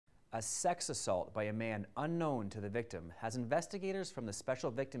A sex assault by a man unknown to the victim has investigators from the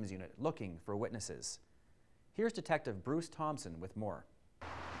Special Victims Unit looking for witnesses. Here's Detective Bruce Thompson with more.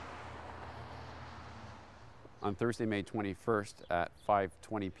 On Thursday, May 21st at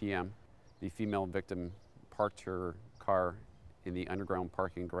 5:20 p.m., the female victim parked her car in the underground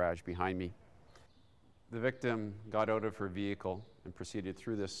parking garage behind me. The victim got out of her vehicle and proceeded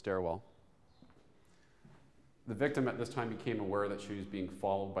through this stairwell. The victim at this time became aware that she was being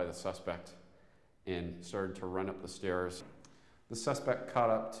followed by the suspect and started to run up the stairs. The suspect caught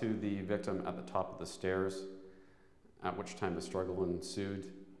up to the victim at the top of the stairs, at which time the struggle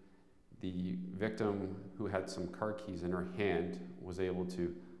ensued. The victim, who had some car keys in her hand, was able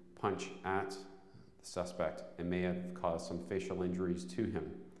to punch at the suspect and may have caused some facial injuries to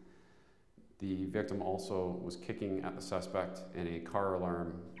him. The victim also was kicking at the suspect, and a car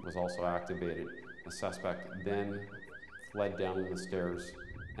alarm was also activated. The suspect then fled down the stairs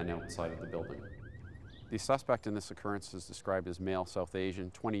and outside of the building. The suspect in this occurrence is described as male South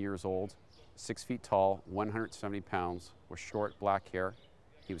Asian, 20 years old, 6 feet tall, 170 pounds, with short black hair.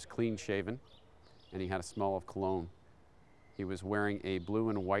 He was clean shaven, and he had a smell of cologne. He was wearing a blue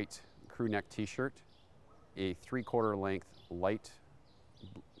and white crew neck t-shirt, a 3/4 length light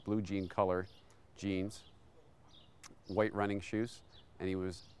blue jean color jeans, white running shoes, and he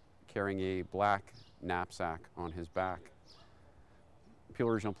was carrying a black knapsack on his back. Peel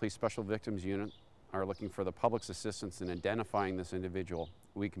Regional Police Special Victims Unit are looking for the public's assistance in identifying this individual.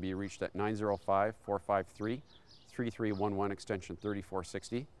 We can be reached at 905-453-3311 extension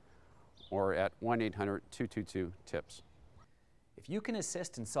 3460 or at 1-800-222-TIPS. If you can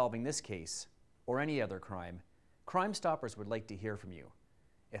assist in solving this case or any other crime, Crime Stoppers would like to hear from you.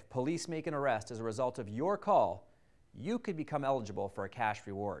 If police make an arrest as a result of your call, you could become eligible for a cash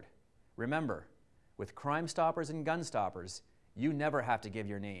reward. Remember, with Crime Stoppers and Gun Stoppers, you never have to give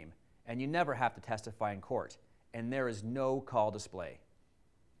your name, and you never have to testify in court, and there is no call display.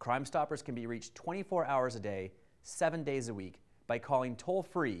 Crime Stoppers can be reached 24 hours a day, 7 days a week by calling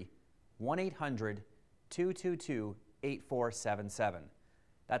toll-free 1-800-222-8477.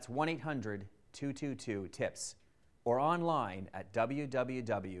 That's 1-800-222-TIPS, or online at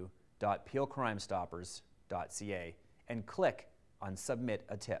www.peelcrimestoppers.ca and click on Submit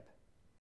a Tip.